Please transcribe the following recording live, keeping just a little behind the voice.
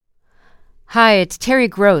Hi, it's Terry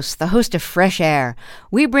Gross, the host of Fresh Air.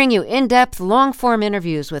 We bring you in-depth, long-form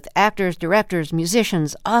interviews with actors, directors,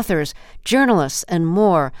 musicians, authors, journalists, and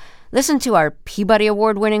more. Listen to our Peabody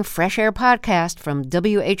Award-winning Fresh Air podcast from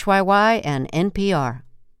WHYY and NPR.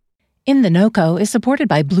 In the NOCO is supported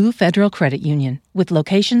by Blue Federal Credit Union, with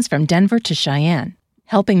locations from Denver to Cheyenne,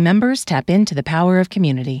 helping members tap into the power of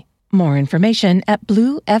community. More information at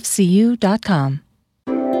bluefcu.com.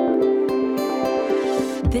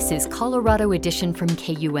 This is Colorado Edition from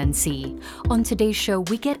KUNC. On today's show,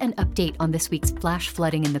 we get an update on this week's flash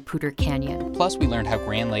flooding in the Poudre Canyon. Plus, we learned how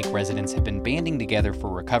Grand Lake residents have been banding together for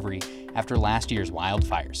recovery after last year's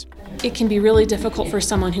wildfires. It can be really difficult for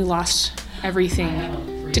someone who lost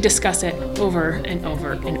everything to discuss it over and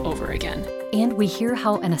over and over again. And we hear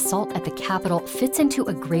how an assault at the Capitol fits into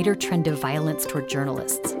a greater trend of violence toward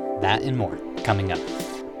journalists. That and more, coming up.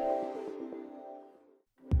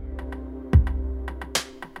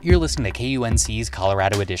 You're listening to KUNC's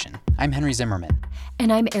Colorado Edition. I'm Henry Zimmerman.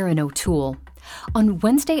 And I'm Erin O'Toole. On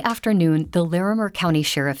Wednesday afternoon, the Larimer County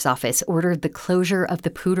Sheriff's Office ordered the closure of the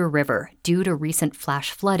Poudre River due to recent flash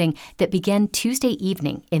flooding that began Tuesday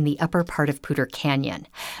evening in the upper part of Poudre Canyon.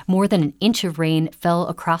 More than an inch of rain fell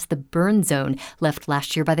across the burn zone left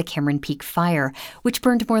last year by the Cameron Peak Fire, which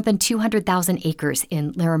burned more than 200,000 acres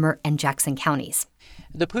in Larimer and Jackson counties.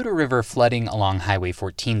 The Poudre River flooding along Highway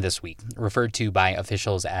 14 this week, referred to by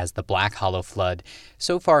officials as the Black Hollow Flood,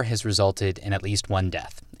 so far has resulted in at least one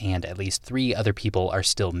death, and at least 3 other people are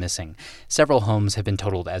still missing. Several homes have been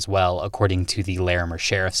totaled as well, according to the Larimer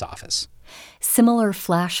Sheriff's Office. Similar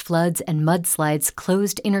flash floods and mudslides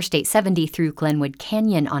closed Interstate 70 through Glenwood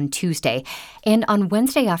Canyon on Tuesday, and on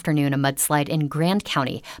Wednesday afternoon, a mudslide in Grand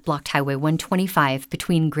County blocked Highway 125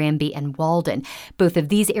 between Granby and Walden. Both of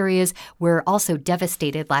these areas were also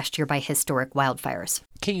devastated last year by historic wildfires.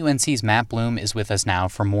 KUNC's Matt Bloom is with us now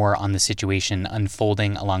for more on the situation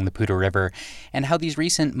unfolding along the Poudre River and how these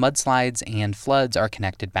recent mudslides and floods are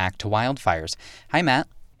connected back to wildfires. Hi, Matt.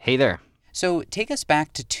 Hey there. So take us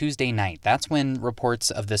back to Tuesday night. That's when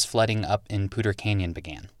reports of this flooding up in Poudre Canyon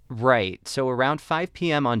began. Right. So around 5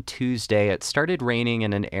 p.m. on Tuesday, it started raining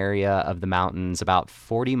in an area of the mountains about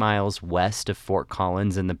 40 miles west of Fort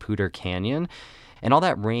Collins in the Poudre Canyon. And all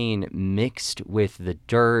that rain mixed with the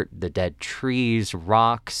dirt, the dead trees,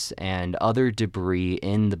 rocks, and other debris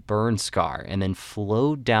in the burn scar, and then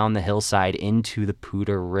flowed down the hillside into the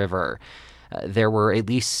Poudre River. There were at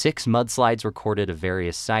least 6 mudslides recorded of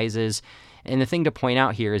various sizes. And the thing to point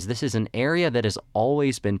out here is this is an area that has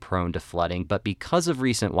always been prone to flooding, but because of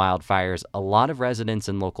recent wildfires, a lot of residents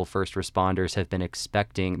and local first responders have been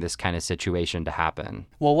expecting this kind of situation to happen.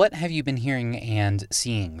 Well, what have you been hearing and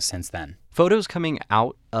seeing since then? Photos coming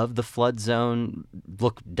out of the flood zone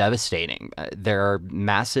look devastating. There are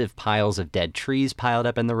massive piles of dead trees piled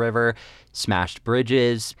up in the river, smashed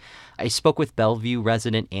bridges. I spoke with Bellevue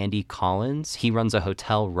resident Andy Collins. He runs a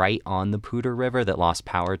hotel right on the Poudre River that lost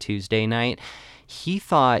power Tuesday night. He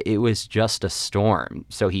thought it was just a storm,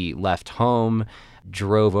 so he left home,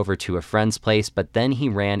 drove over to a friend's place, but then he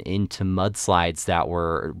ran into mudslides that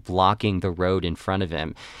were blocking the road in front of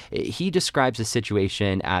him. He describes the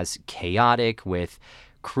situation as chaotic, with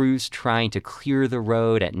crews trying to clear the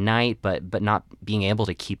road at night, but not being able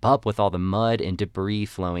to keep up with all the mud and debris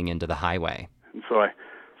flowing into the highway. And so I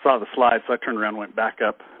saw the slide, so I turned around and went back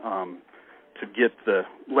up to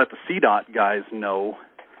let the CDOT guys know,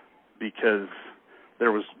 because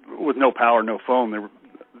there was, with no power, no phone,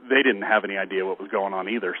 they didn't have any idea what was going on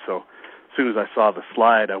either. So as soon as I saw the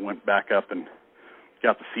slide, I went back up and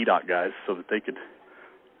got the CDOT guys so that they could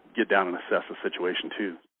get down and assess the situation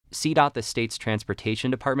too. CDOT, the state's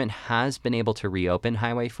transportation department, has been able to reopen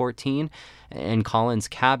Highway 14, and Collins'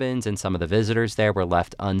 cabins and some of the visitors there were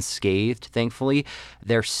left unscathed, thankfully.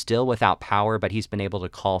 They're still without power, but he's been able to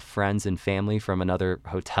call friends and family from another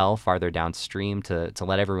hotel farther downstream to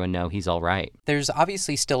let everyone know he's all right. There's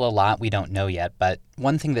obviously still a lot we don't know yet, but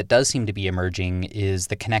one thing that does seem to be emerging is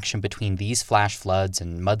the connection between these flash floods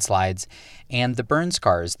and mudslides and the burn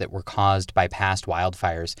scars that were caused by past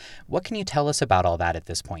wildfires. What can you tell us about all that at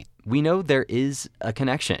this point? We know there is a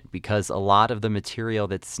connection because a lot of the material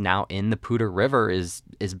that's now in the Poudre River is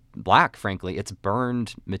black, frankly. It's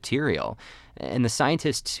burned material. And the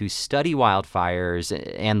scientists who study wildfires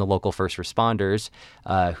and the local first responders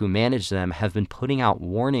who manage them have been putting out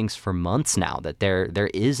warnings for months now that there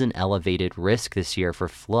is an elevated risk this year for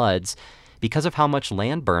floods because of how much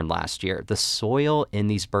land burned last year. The soil in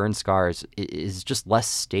these burn scars is just less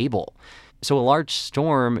stable. So a large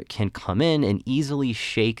storm can come in and easily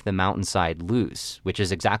shake the mountainside loose, which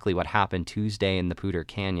is exactly what happened Tuesday in the Poudre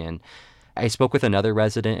Canyon. I spoke with another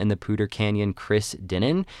resident in the Poudre Canyon, Chris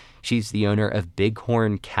Dinnan. She's the owner of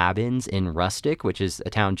Bighorn Cabins in Rustic, which is a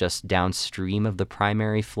town just downstream of the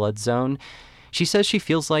primary flood zone. She says she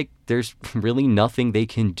feels like there's really nothing they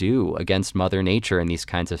can do against Mother Nature in these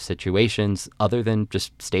kinds of situations other than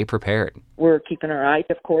just stay prepared. We're keeping our eye,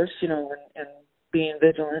 of course, and being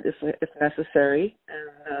vigilant if necessary.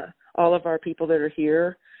 And all of our people that are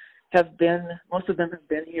here most of them have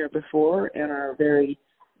been here before and are very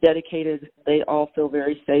dedicated. They all feel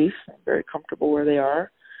very safe, very comfortable where they are.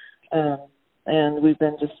 And we've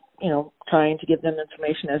been just, trying to give them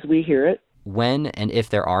information as we hear it. When and if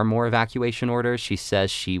there are more evacuation orders, she says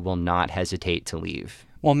she will not hesitate to leave.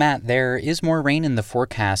 Well, Matt, there is more rain in the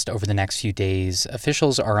forecast over the next few days.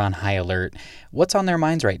 Officials are on high alert. What's on their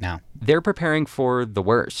minds right now? They're preparing for the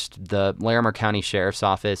worst. The Larimer County Sheriff's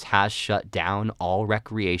Office has shut down all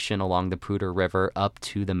recreation along the Poudre River up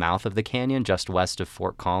to the mouth of the canyon just west of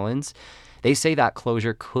Fort Collins. They say that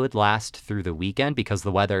closure could last through the weekend because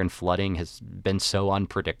the weather and flooding has been so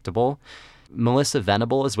unpredictable. Melissa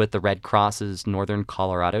Venable is with the Red Cross's Northern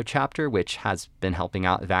Colorado chapter, which has been helping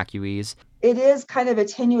out evacuees. It is kind of a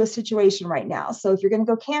tenuous situation right now. So if you're going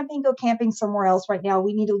to go camping somewhere else right now.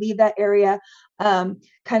 We need to leave that area kind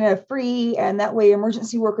of free. And that way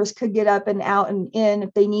emergency workers could get up and out and in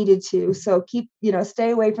if they needed to. So stay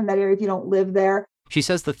away from that area if you don't live there. She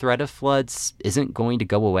says the threat of floods isn't going to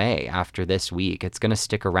go away after this week. It's going to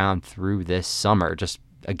stick around through this summer, just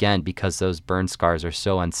again, because those burn scars are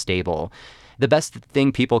so unstable. The best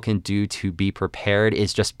thing people can do to be prepared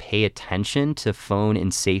is just pay attention to phone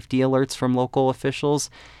and safety alerts from local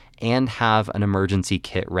officials and have an emergency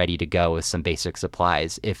kit ready to go with some basic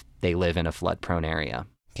supplies if they live in a flood-prone area.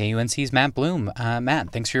 KUNC's Matt Bloom.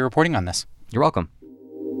 Matt, thanks for your reporting on this. You're welcome.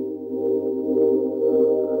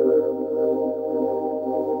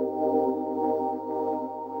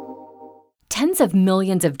 Tens of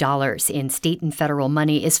millions of dollars in state and federal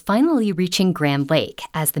money is finally reaching Grand Lake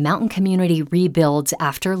as the mountain community rebuilds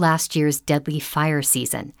after last year's deadly fire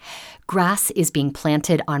season. Grass is being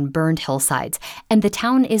planted on burned hillsides, and the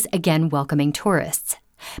town is again welcoming tourists.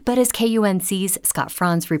 But as KUNC's Scott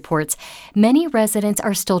Franz reports, many residents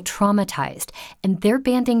are still traumatized, and they're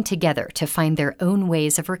banding together to find their own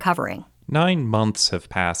ways of recovering. 9 months have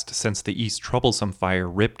passed since the East Troublesome Fire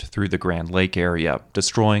ripped through the Grand Lake area,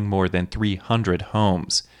 destroying more than 300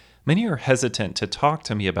 homes. Many are hesitant to talk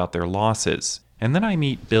to me about their losses. And then I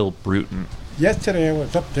meet Bill Bruton. Yesterday I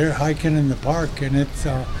was up there hiking in the park, and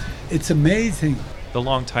it's amazing. The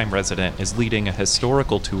longtime resident is leading a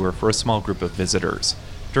historical tour for a small group of visitors.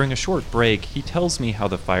 During a short break, he tells me how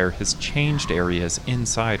the fire has changed areas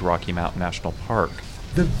inside Rocky Mountain National Park.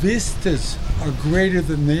 The vistas are greater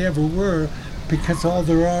than they ever were because all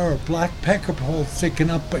there are black pecker poles sticking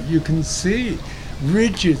up, but you can see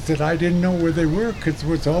ridges that I didn't know where they were because it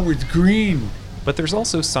was always green. But there's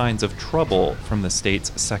also signs of trouble from the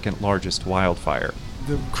state's second largest wildfire.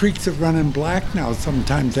 The creeks are running black now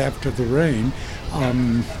sometimes after the rain.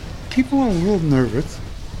 People are a little nervous.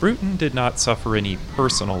 Bruton did not suffer any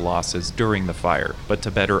personal losses during the fire, but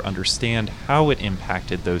to better understand how it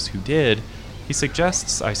impacted those who did, he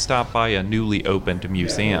suggests I stop by a newly opened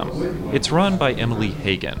museum. It's run by Emily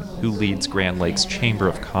Hagan, who leads Grand Lake's Chamber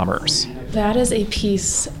of Commerce. That is a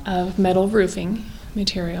piece of metal roofing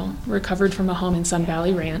material recovered from a home in Sun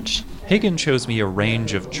Valley Ranch. Hagan shows me a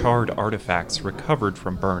range of charred artifacts recovered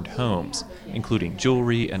from burned homes, including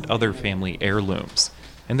jewelry and other family heirlooms.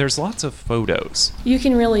 And there's lots of photos. You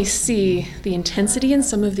can really see the intensity in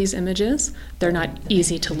some of these images. They're not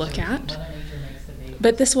easy to look at.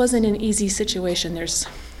 But this wasn't an easy situation. There's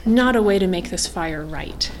not a way to make this fire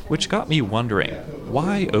right. Which got me wondering,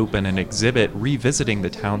 why open an exhibit revisiting the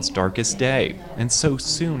town's darkest day, and so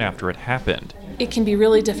soon after it happened? It can be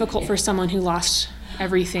really difficult for someone who lost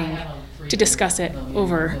everything to discuss it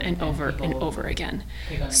over and over and over again.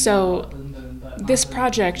 So this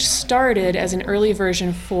project started as an early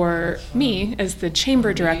version for me, as the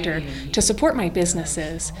chamber director, to support my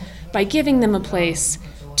businesses by giving them a place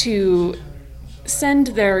to send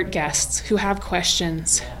their guests who have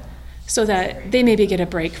questions so that they maybe get a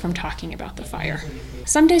break from talking about the fire.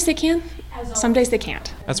 Some days they can, some days they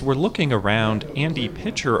can't. As we're looking around, Andy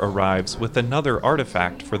Pitcher arrives with another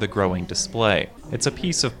artifact for the growing display. It's a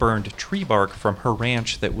piece of burned tree bark from her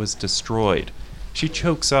ranch that was destroyed. She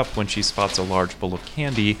chokes up when she spots a large bowl of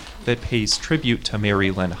candy that pays tribute to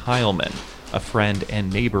Mary Lynn Heilman, a friend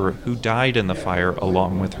and neighbor who died in the fire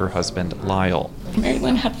along with her husband, Lyle. Mary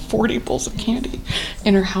Lynn had 40 bowls of candy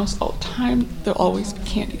in her house all the time. There'll always be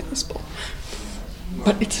candy in this bowl.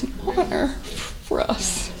 But it's an honor for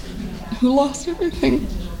us who lost everything.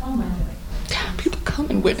 People come come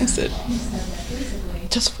and witness it.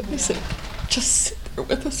 Just witness it. Just sit there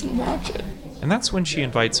with us and watch it. And that's when she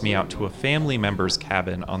invites me out to a family member's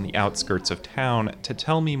cabin on the outskirts of town to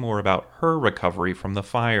tell me more about her recovery from the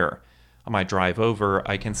fire. On my drive over,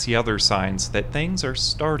 I can see other signs that things are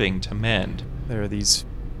starting to mend. There are these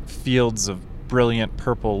fields of brilliant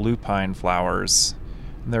purple lupine flowers,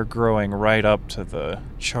 and they're growing right up to the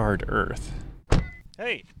charred earth.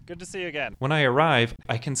 Hey, good to see you again. When I arrive,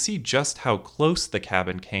 I can see just how close the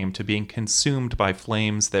cabin came to being consumed by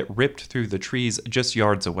flames that ripped through the trees just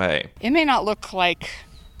yards away. It may not look like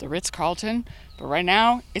the Ritz-Carlton, but right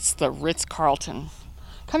now, it's the Ritz-Carlton.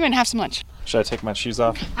 Come in, have some lunch. Should I take my shoes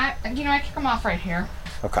off? I kick them off right here.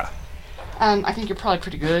 Okay. I think you're probably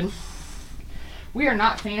pretty good. We are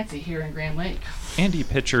not fancy here in Grand Lake. Andy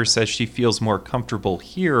Pitcher says she feels more comfortable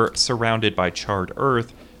here, surrounded by charred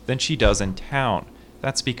earth, than she does in town.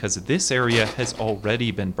 That's because this area has already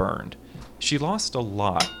been burned. She lost a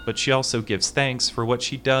lot, but she also gives thanks for what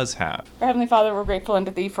she does have. Our Heavenly Father, we're grateful unto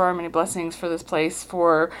Thee for our many blessings for this place,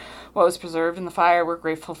 for what was preserved in the fire. We're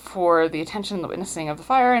grateful for the attention and the witnessing of the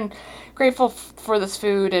fire, and grateful for this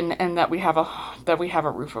food and that we have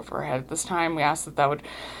a roof over our head at this time. We ask that would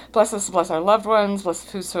bless us, bless our loved ones, bless the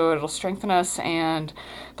food so it'll strengthen us, and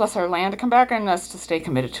bless our land to come back and us to stay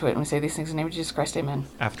committed to it. And we say these things in the name of Jesus Christ, amen.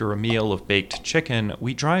 After a meal of baked chicken,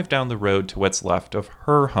 we drive down the road to what's left of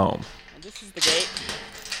her home. This is the gate.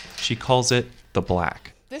 She calls it the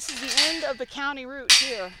Black. This is the end of the county route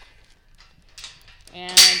here.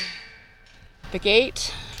 And the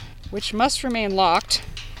gate, which must remain locked,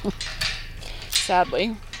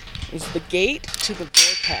 sadly, is the gate to the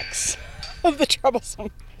vortex of the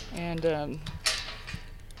troublesome. And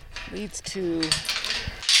leads to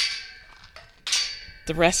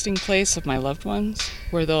the resting place of my loved ones,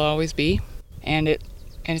 where they'll always be. And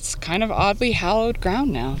it's kind of oddly hallowed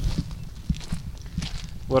ground now.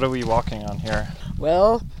 What are we walking on here?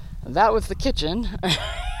 Well, that was the kitchen. That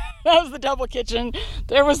was the double kitchen.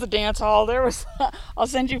 There was the dance hall. I'll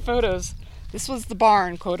send you photos. This was the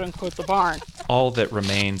barn, quote unquote, the barn. All that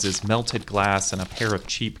remains is melted glass and a pair of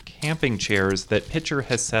cheap camping chairs that Pitcher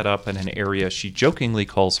has set up in an area she jokingly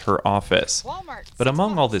calls her office. Walmart. But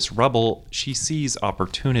among all this rubble, she sees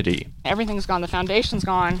opportunity. Everything's gone. The foundation's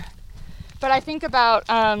gone. But I think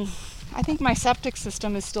my septic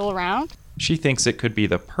system is still around. She thinks it could be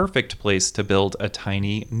the perfect place to build a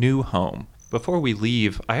tiny new home. Before we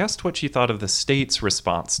leave, I asked what she thought of the state's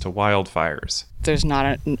response to wildfires. There's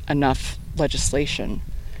not enough legislation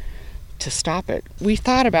to stop it. We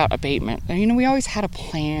thought about abatement. And, we always had a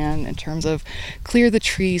plan in terms of clear the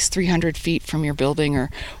trees 300 feet from your building,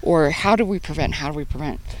 or how do we prevent?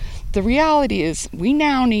 The reality is we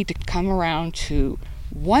now need to come around to,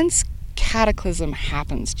 once geocataclysm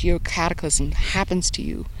happens to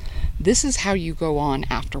you, this is how you go on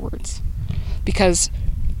afterwards. Because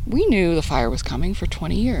we knew the fire was coming for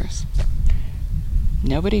 20 years.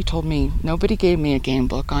 Nobody gave me a game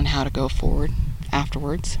book on how to go forward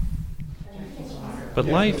afterwards. But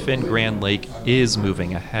life in Grand Lake is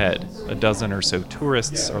moving ahead. A dozen or so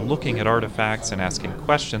tourists are looking at artifacts and asking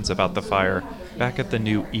questions about the fire back at the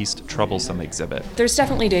new East Troublesome exhibit. There's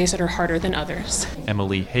definitely days that are harder than others.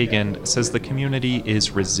 Emily Hagen says the community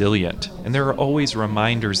is resilient, and there are always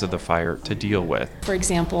reminders of the fire to deal with. For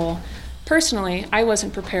example, personally, I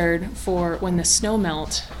wasn't prepared for when the snow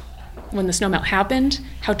melt happened,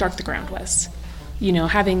 how dark the ground was.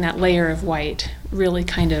 Having that layer of white really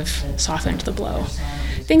kind of softened the blow.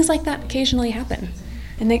 Things like that occasionally happen.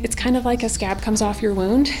 And it's kind of like a scab comes off your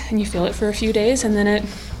wound and you feel it for a few days and then it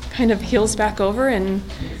kind of heals back over and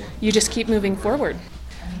you just keep moving forward.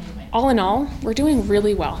 All in all, we're doing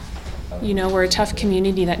really well. We're a tough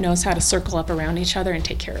community that knows how to circle up around each other and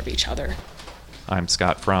take care of each other. I'm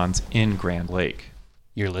Scott Franz in Grand Lake.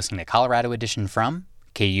 You're listening to Colorado Edition from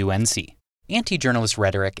KUNC. Anti-journalist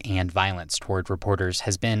rhetoric and violence toward reporters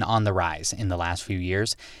has been on the rise in the last few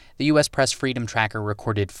years. The U.S. Press Freedom Tracker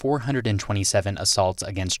recorded 427 assaults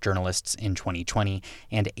against journalists in 2020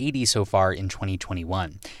 and 80 so far in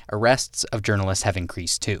 2021. Arrests of journalists have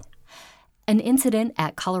increased too. An incident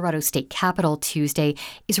at Colorado State Capitol Tuesday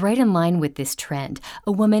is right in line with this trend.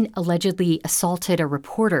 A woman allegedly assaulted a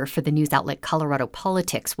reporter for the news outlet Colorado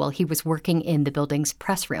Politics while he was working in the building's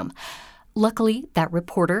press room. Luckily, that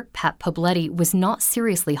reporter, Pat Pobletti, was not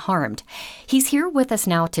seriously harmed. He's here with us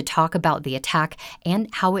now to talk about the attack and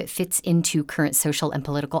how it fits into current social and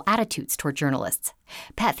political attitudes toward journalists.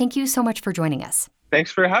 Pat, thank you so much for joining us. Thanks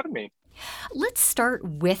for having me. Let's start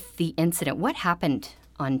with the incident. What happened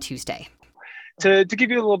on Tuesday? To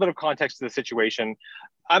give you a little bit of context to the situation,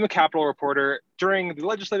 I'm a Capitol reporter. During the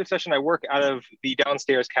legislative session, I work out of the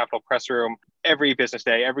downstairs Capitol press room every business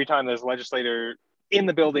day. Every time there's a legislator in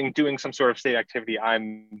the building doing some sort of state activity,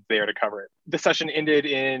 I'm there to cover it. The session ended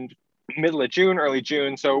in middle of June, early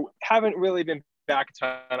June, so haven't really been back a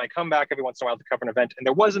ton. I come back every once in a while to cover an event, and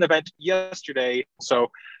there was an event yesterday. So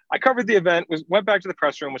I covered the event, went back to the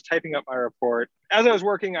press room, was typing up my report. As I was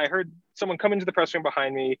working, I heard someone come into the press room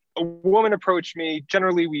behind me. A woman approached me.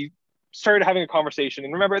 Generally, we started having a conversation.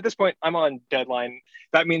 And remember, at this point, I'm on deadline.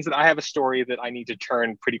 That means that I have a story that I need to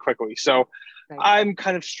turn pretty quickly. So I'm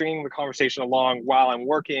kind of stringing the conversation along while I'm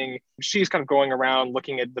working. She's kind of going around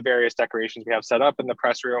looking at the various decorations we have set up in the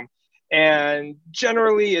press room. And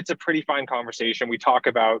generally, it's a pretty fine conversation. We talk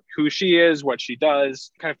about who she is, what she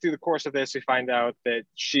does. Kind of through the course of this, we find out that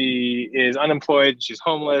she is unemployed, she's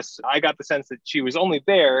homeless. I got the sense that she was only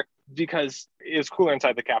there because it was cooler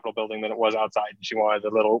inside the Capitol building than it was outside. She wanted a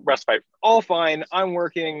little respite. All fine. I'm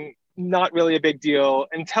working. Not really a big deal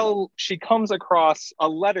until she comes across a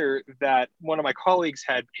letter that one of my colleagues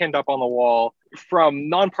had pinned up on the wall from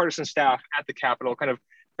nonpartisan staff at the Capitol, kind of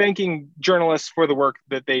thanking journalists for the work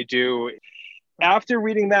that they do. After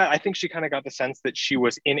reading that, I think she kind of got the sense that she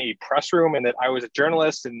was in a press room and that I was a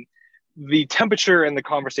journalist, and the temperature in the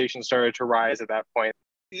conversation started to rise at that point.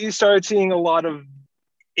 You started seeing a lot of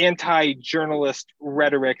anti-journalist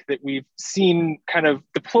rhetoric that we've seen kind of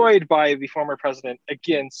deployed by the former president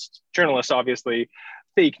against journalists, obviously.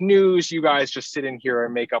 Fake news, you guys just sit in here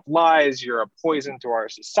and make up lies, you're a poison to our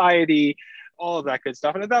society, all of that good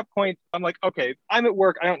stuff. And at that point, I'm like, okay, I'm at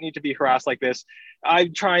work. I don't need to be harassed like this. I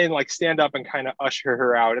try and like stand up and kind of usher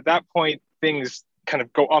her out. At that point, things kind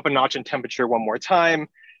of go up a notch in temperature one more time.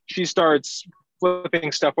 She starts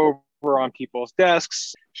flipping stuff over on people's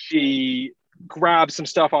desks. She grabs some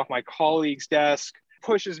stuff off my colleague's desk,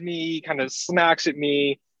 pushes me, kind of smacks at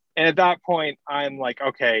me. And at that point, I'm like,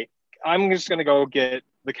 okay, I'm just going to go get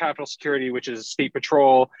the Capitol Security, which is State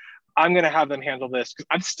Patrol. I'm going to have them handle this because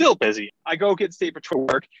I'm still busy. I go get State Patrol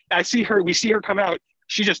work. We see her come out.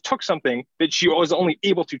 She just took something that she was only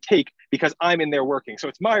able to take because I'm in there working. So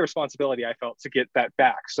it's my responsibility, I felt, to get that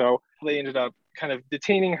back. So they ended up kind of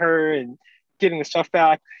detaining her and getting the stuff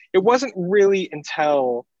back. It wasn't really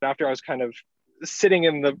until after I was kind of sitting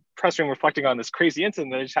in the press room reflecting on this crazy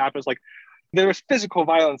incident that just happened. It's like there was physical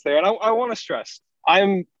violence there. And I want to stress,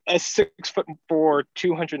 I'm a 6'4",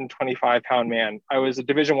 225-pound man. I was a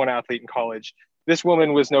Division I athlete in college. This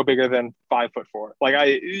woman was no bigger than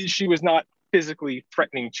 5'4". She was not physically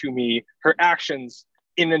threatening to me. Her actions,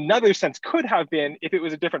 in another sense, could have been if it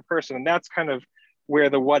was a different person. And that's kind of where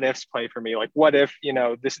the what ifs play for me. Like, what if,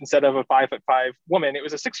 this instead of a 5'5" woman, it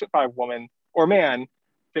was a 6'5" woman or man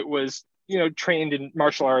that was, trained in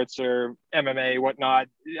martial arts or MMA, whatnot,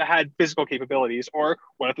 had physical capabilities, or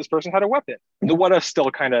what if this person had a weapon? The what ifs still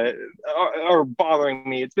kind of are bothering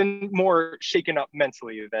me. It's been more shaken up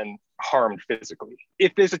mentally than harmed physically.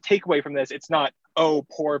 If there's a takeaway from this, it's not, oh,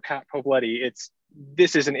 poor Pat Poblete.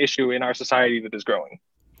 This is an issue in our society that is growing.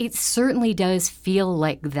 It certainly does feel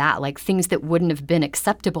like that, like things that wouldn't have been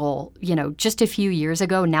acceptable, just a few years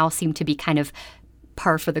ago now seem to be kind of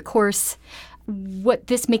par for the course. What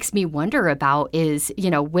this makes me wonder about is,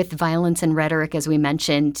 with violence and rhetoric, as we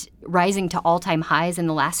mentioned, rising to all-time highs in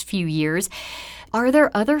the last few years, are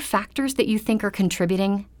there other factors that you think are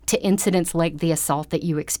contributing to incidents like the assault that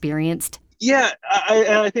you experienced? Yeah,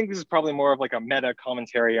 I think this is probably more of like a meta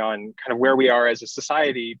commentary on kind of where we are as a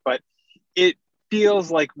society, but it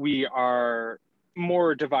feels like we are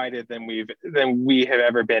more divided than we have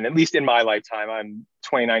ever been, at least in my lifetime. I'm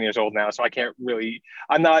 29 years old now, so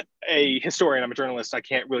I'm not a historian, I'm a journalist. I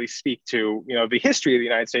can't really speak to, the history of the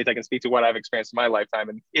United States. I can speak to what I've experienced in my lifetime.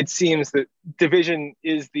 And it seems that division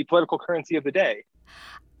is the political currency of the day.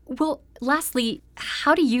 Well, lastly,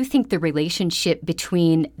 how do you think the relationship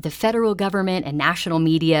between the federal government and national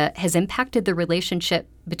media has impacted the relationship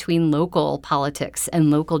between local politics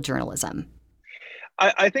and local journalism?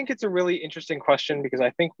 I think it's a really interesting question because I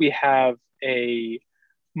think we have a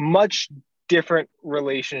much different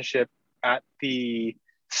relationship at the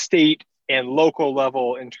state and local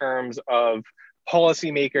level in terms of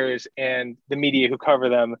policymakers and the media who cover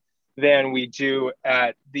them than we do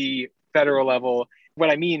at the federal level. What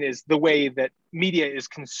I mean is the way that media is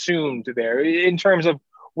consumed there. In terms of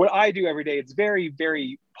what I do every day, it's very,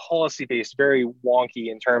 very policy-based, very wonky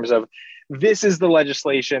in terms of this is the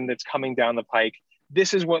legislation that's coming down the pike.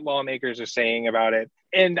 This is what lawmakers are saying about it.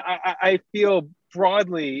 And I feel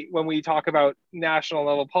broadly when we talk about national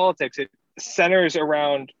level politics, it centers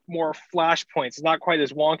around more flashpoints. It's not quite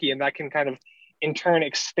as wonky, and that can kind of in turn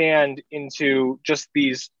expand into just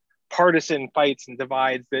these partisan fights and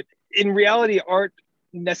divides that in reality aren't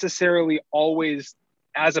necessarily always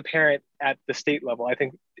as apparent at the state level. I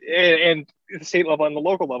think, and the state level and the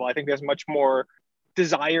local level, I think there's much more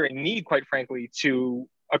desire and need, quite frankly, to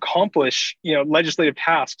accomplish, legislative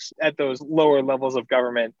tasks at those lower levels of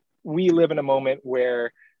government. We live in a moment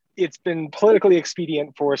where it's been politically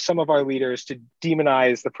expedient for some of our leaders to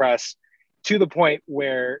demonize the press to the point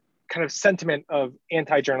where kind of sentiment of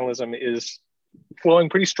anti-journalism is flowing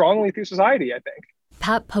pretty strongly through society, I think.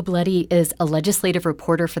 Pat Pobletti is a legislative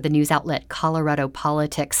reporter for the news outlet Colorado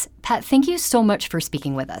Politics. Pat, thank you so much for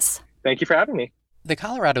speaking with us. Thank you for having me. The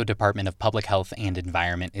Colorado Department of Public Health and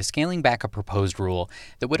Environment is scaling back a proposed rule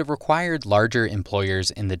that would have required larger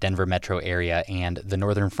employers in the Denver metro area and the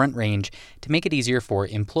Northern Front Range to make it easier for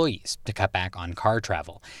employees to cut back on car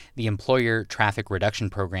travel. The Employer Traffic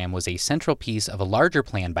Reduction Program was a central piece of a larger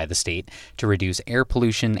plan by the state to reduce air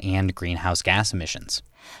pollution and greenhouse gas emissions.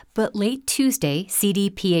 But late Tuesday,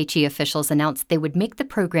 CDPHE officials announced they would make the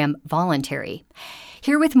program voluntary.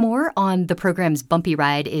 Here with more on the program's bumpy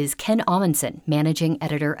ride is Ken Amundsen, managing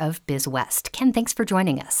editor of BizWest. Ken, thanks for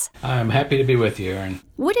joining us. I'm happy to be with you, Erin.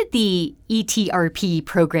 What did the ETRP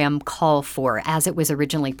program call for as it was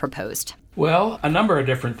originally proposed? Well, a number of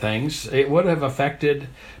different things. It would have affected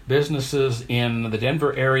businesses in the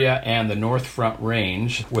Denver area and the North Front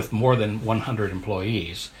Range with more than 100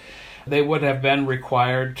 employees. They would have been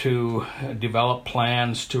required to develop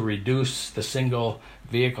plans to reduce the single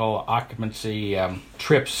vehicle occupancy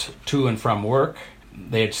trips to and from work.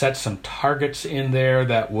 They had set some targets in there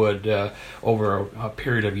that would, over a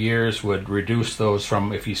period of years, would reduce those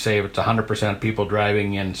from, if you say it's 100% people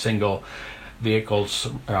driving in single vehicles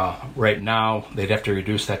right now, they'd have to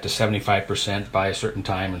reduce that to 75% by a certain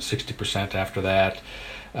time and 60% after that.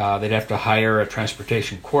 They'd have to hire a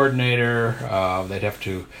transportation coordinator. They'd have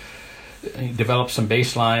to develop some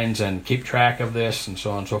baselines and keep track of this and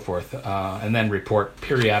so on and so forth, and then report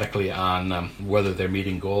periodically on whether they're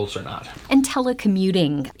meeting goals or not. And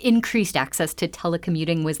telecommuting, increased access to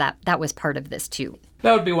telecommuting, that was part of this too?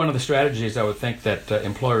 That would be one of the strategies I would think that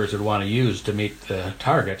employers would want to use to meet the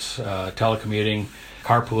targets. Telecommuting,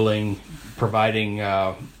 carpooling, providing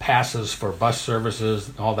passes for bus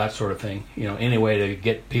services, all that sort of thing. Any way to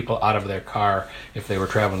get people out of their car if they were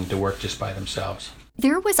traveling to work just by themselves.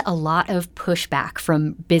 There was a lot of pushback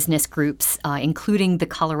from business groups, including the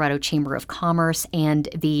Colorado Chamber of Commerce and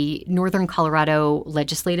the Northern Colorado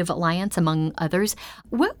Legislative Alliance, among others.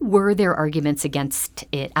 What were their arguments against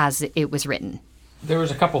it as it was written? There was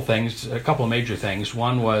a couple of major things.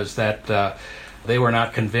 One was that they were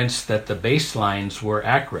not convinced that the baselines were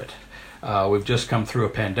accurate. We've just come through a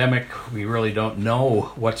pandemic. We really don't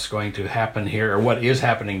know what's going to happen here or what is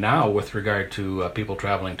happening now with regard to people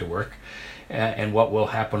traveling to work. And what will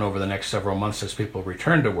happen over the next several months as people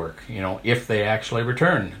return to work, if they actually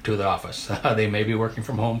return to the office. They may be working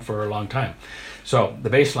from home for a long time. So the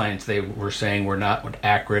baselines, they were saying, were not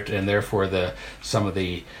accurate, and therefore some of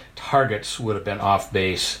the targets would have been off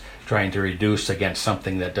base, trying to reduce against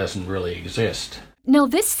something that doesn't really exist. Now,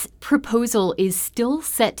 this proposal is still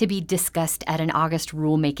set to be discussed at an August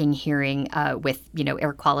rulemaking hearing with,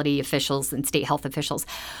 air quality officials and state health officials.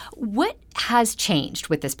 What has changed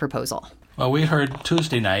with this proposal? Well, we heard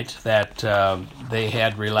Tuesday night that they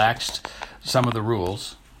had relaxed some of the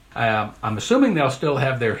rules. I'm assuming they'll still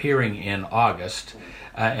have their hearing in August,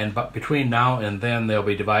 but between now and then they'll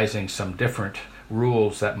be devising some different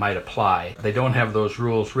rules that might apply. They don't have those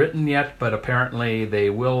rules written yet, but apparently they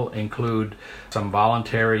will include some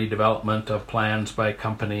voluntary development of plans by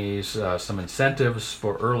companies, some incentives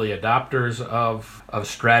for early adopters of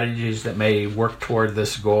strategies that may work toward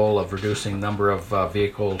this goal of reducing number of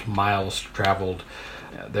vehicle miles traveled.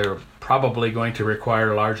 They're probably going to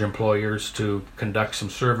require large employers to conduct some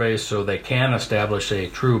surveys so they can establish a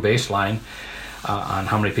true baseline on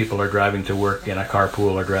how many people are driving to work in a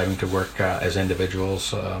carpool or driving to work as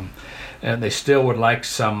individuals. And they still would like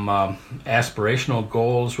some aspirational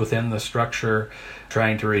goals within the structure,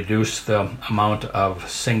 trying to reduce the amount of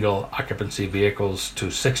single occupancy vehicles to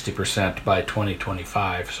 60% by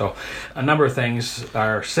 2025. So a number of things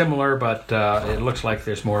are similar, but it looks like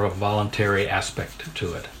there's more of a voluntary aspect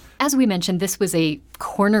to it. As we mentioned, this was a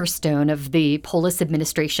cornerstone of the Polis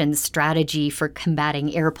administration's strategy for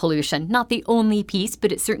combating air pollution. Not the only piece,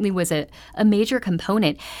 but it certainly was a major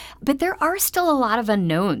component. But there are still a lot of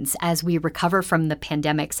unknowns as we recover from the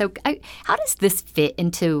pandemic. So how does this fit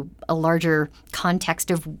into a larger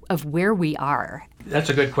context of where we are?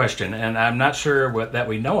 That's a good question, and I'm not sure that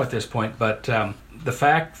we know at this point, but the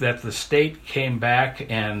fact that the state came back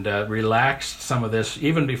and relaxed some of this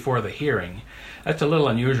even before the hearing, that's a little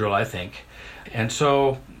unusual, I think. And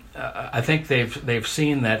so I think they've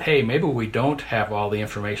seen that, hey, maybe we don't have all the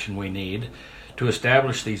information we need to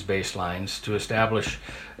establish these baselines, to establish,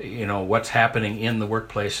 what's happening in the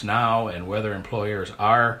workplace now and whether employers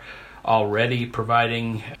are already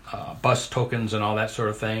providing bus tokens and all that sort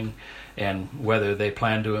of thing, and whether they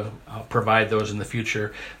plan to provide those in the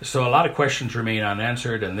future. So a lot of questions remain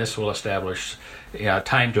unanswered, and this will establish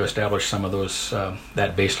time to establish some of those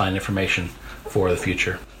that baseline information for the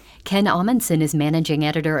future. Ken Amundsen is managing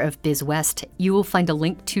editor of BizWest. You will find a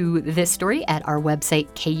link to this story at our website,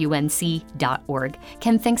 kunc.org.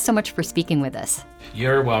 Ken, thanks so much for speaking with us.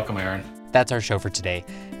 You're welcome, Aaron. That's our show for today.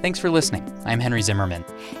 Thanks for listening. I'm Henry Zimmerman.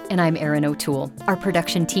 And I'm Erin O'Toole. Our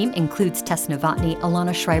production team includes Tess Novotny,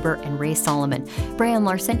 Alana Schreiber, and Ray Solomon. Brian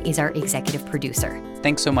Larson is our executive producer.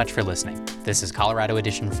 Thanks so much for listening. This is Colorado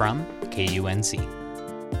Edition from KUNC.